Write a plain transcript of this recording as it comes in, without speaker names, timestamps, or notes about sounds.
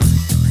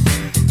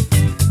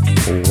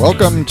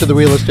Welcome to the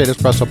Real Estate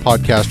Espresso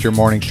Podcast, your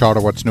morning shot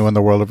of what's new in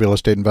the world of real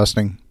estate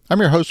investing. I'm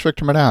your host,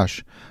 Victor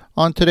Menashe.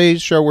 On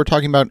today's show, we're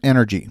talking about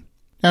energy.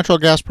 Natural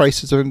gas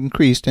prices have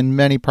increased in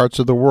many parts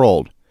of the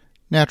world.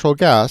 Natural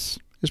gas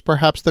is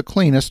perhaps the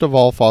cleanest of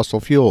all fossil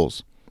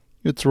fuels.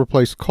 It's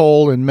replaced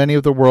coal in many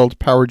of the world's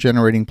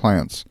power-generating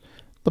plants.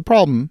 The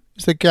problem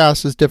is that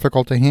gas is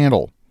difficult to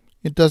handle.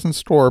 It doesn't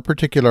store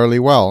particularly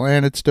well,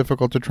 and it's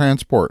difficult to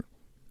transport.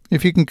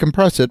 If you can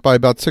compress it by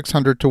about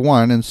 600 to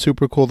 1 and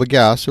supercool the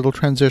gas, it'll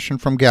transition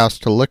from gas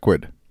to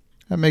liquid.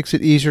 That makes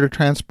it easier to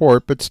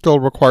transport, but still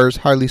requires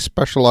highly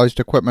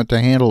specialized equipment to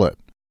handle it.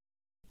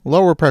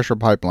 Lower pressure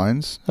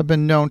pipelines have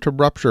been known to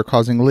rupture,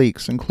 causing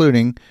leaks,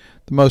 including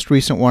the most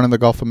recent one in the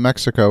Gulf of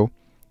Mexico,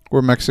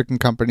 where Mexican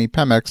company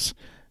Pemex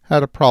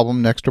had a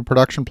problem next to a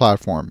production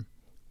platform.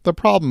 The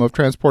problem of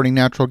transporting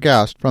natural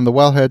gas from the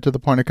wellhead to the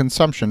point of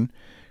consumption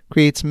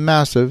creates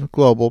massive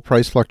global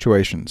price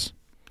fluctuations.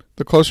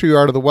 The closer you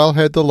are to the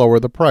wellhead, the lower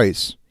the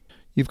price.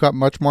 You've got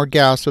much more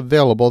gas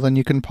available than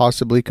you can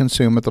possibly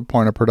consume at the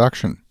point of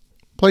production.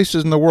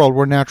 Places in the world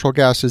where natural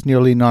gas is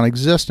nearly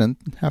non-existent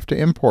have to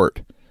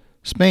import.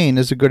 Spain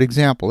is a good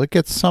example. It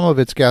gets some of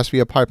its gas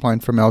via pipeline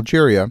from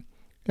Algeria,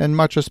 and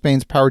much of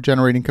Spain's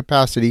power-generating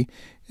capacity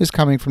is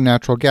coming from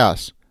natural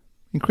gas,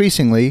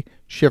 increasingly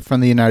shipped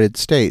from the United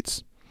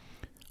States.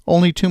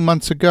 Only 2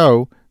 months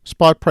ago,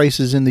 spot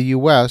prices in the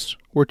U.S.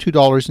 were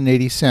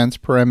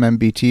 $2.80 per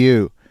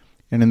MMBTU.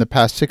 And in the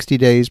past 60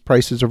 days,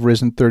 prices have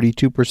risen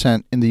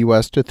 32% in the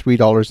U.S. to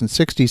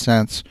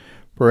 $3.60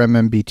 per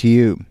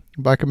MMBTU.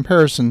 By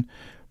comparison,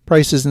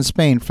 prices in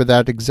Spain for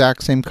that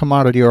exact same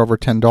commodity are over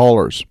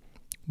 $10.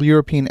 The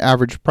European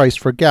average price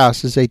for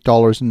gas is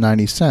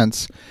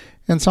 $8.90,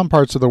 and some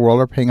parts of the world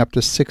are paying up to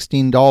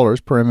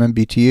 $16 per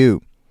MMBTU.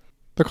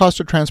 The cost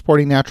of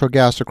transporting natural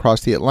gas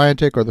across the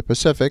Atlantic or the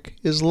Pacific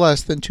is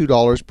less than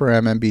 $2 per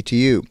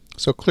MMBTU,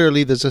 so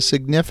clearly there's a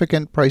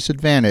significant price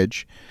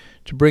advantage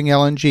to bring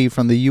LNG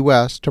from the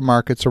U.S. to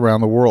markets around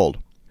the world.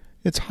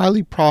 It's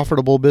highly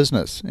profitable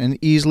business and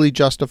easily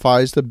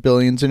justifies the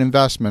billions in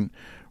investment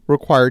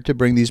required to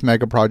bring these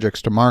mega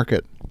projects to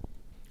market.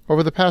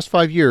 Over the past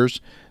 5 years,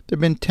 there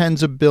have been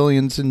tens of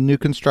billions in new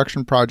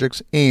construction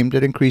projects aimed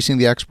at increasing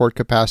the export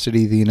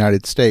capacity of the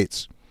United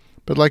States.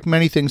 But like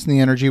many things in the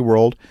energy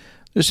world,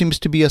 there seems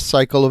to be a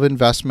cycle of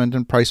investment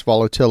and price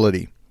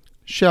volatility.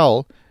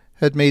 Shell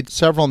had made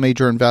several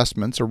major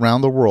investments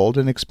around the world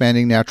in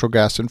expanding natural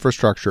gas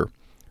infrastructure.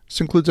 This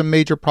includes a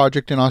major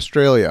project in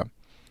Australia.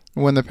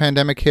 When the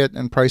pandemic hit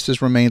and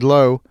prices remained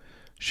low,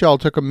 Shell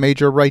took a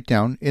major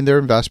write-down in their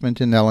investment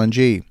in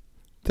LNG.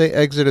 They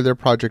exited their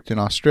project in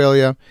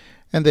Australia,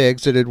 and they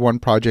exited one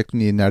project in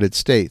the United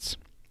States.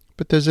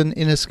 But there's an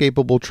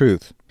inescapable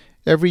truth.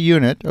 Every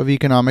unit of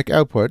economic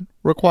output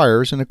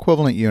requires an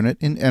equivalent unit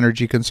in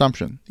energy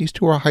consumption. These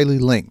two are highly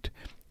linked.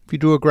 If you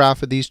drew a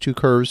graph of these two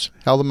curves,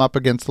 held them up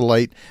against the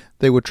light,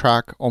 they would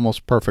track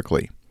almost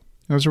perfectly.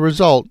 As a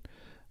result,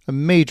 a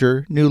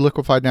major new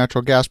liquefied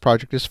natural gas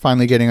project is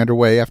finally getting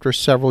underway after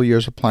several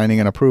years of planning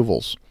and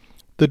approvals.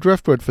 The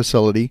Driftwood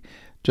facility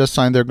just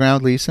signed their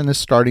ground lease and is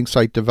starting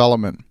site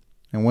development.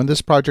 And when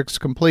this project is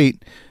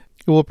complete,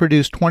 it will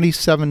produce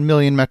 27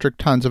 million metric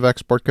tons of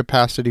export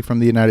capacity from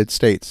the United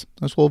States.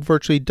 This will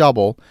virtually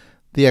double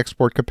the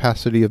export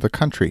capacity of the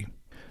country.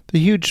 The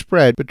huge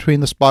spread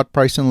between the spot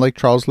price in Lake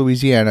Charles,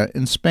 Louisiana,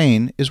 and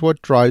Spain is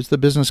what drives the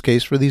business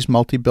case for these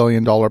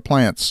multi-billion-dollar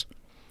plants.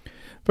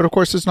 But of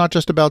course, it's not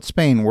just about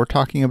Spain. We're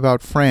talking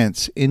about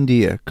France,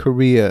 India,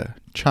 Korea,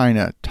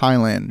 China,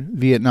 Thailand,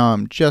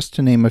 Vietnam, just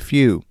to name a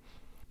few.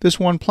 This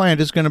one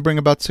plant is going to bring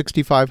about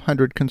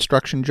 6,500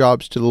 construction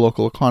jobs to the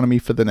local economy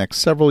for the next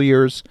several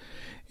years,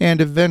 and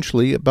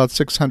eventually about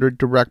 600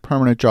 direct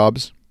permanent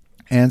jobs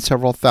and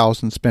several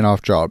thousand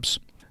spin-off jobs.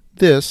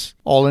 This,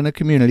 all in a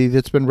community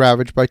that's been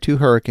ravaged by 2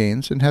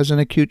 hurricanes and has an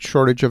acute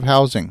shortage of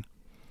housing.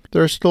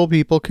 There are still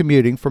people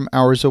commuting from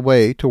hours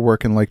away to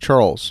work in Lake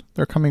Charles.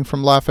 They're coming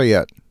from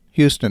Lafayette,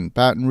 Houston,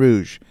 Baton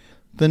Rouge.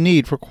 The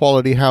need for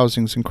quality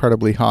housing is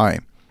incredibly high.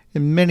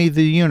 And many of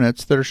the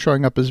units that are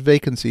showing up as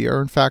vacancy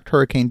are in fact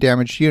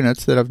hurricane-damaged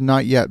units that have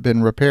not yet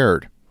been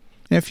repaired.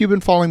 And if you've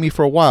been following me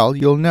for a while,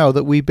 you'll know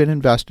that we've been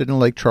invested in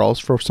Lake Charles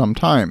for some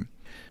time,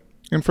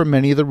 and for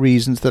many of the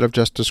reasons that I've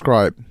just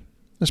described.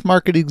 This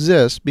market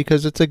exists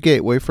because it's a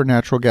gateway for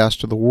natural gas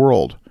to the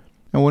world.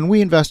 And when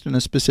we invest in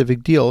a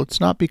specific deal, it's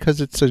not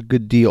because it's a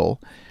good deal.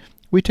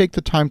 We take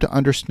the time to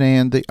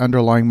understand the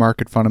underlying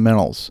market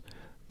fundamentals,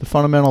 the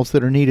fundamentals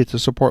that are needed to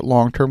support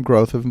long-term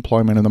growth of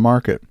employment in the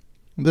market.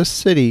 This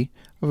city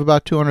of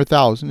about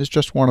 200,000 is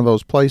just one of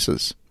those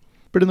places.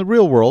 But in the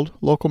real world,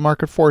 local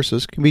market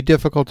forces can be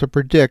difficult to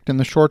predict in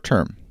the short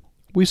term.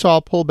 We saw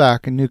a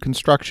pullback in new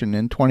construction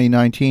in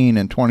 2019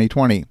 and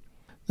 2020.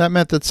 That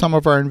meant that some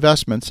of our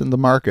investments in the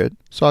market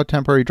saw a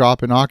temporary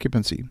drop in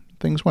occupancy.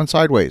 Things went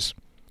sideways.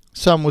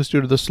 Some was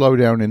due to the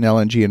slowdown in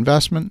LNG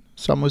investment,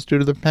 some was due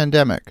to the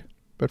pandemic.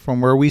 But from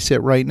where we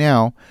sit right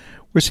now,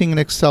 we're seeing an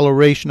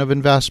acceleration of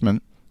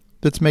investment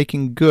that's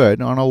making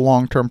good on a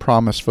long-term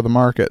promise for the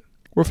market.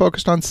 We're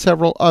focused on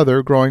several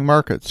other growing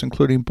markets,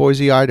 including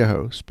Boise,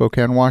 Idaho,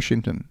 Spokane,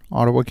 Washington,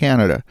 Ottawa,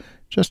 Canada,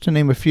 just to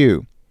name a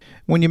few.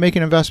 When you make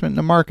an investment in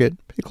a market,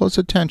 pay close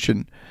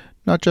attention,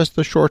 not just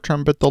the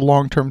short-term but the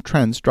long-term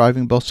trends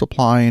driving both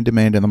supply and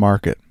demand in the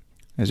market.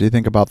 As you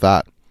think about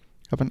that,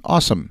 have an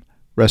awesome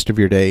rest of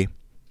your day.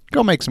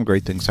 Go make some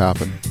great things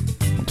happen.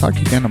 We'll talk to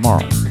you again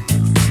tomorrow.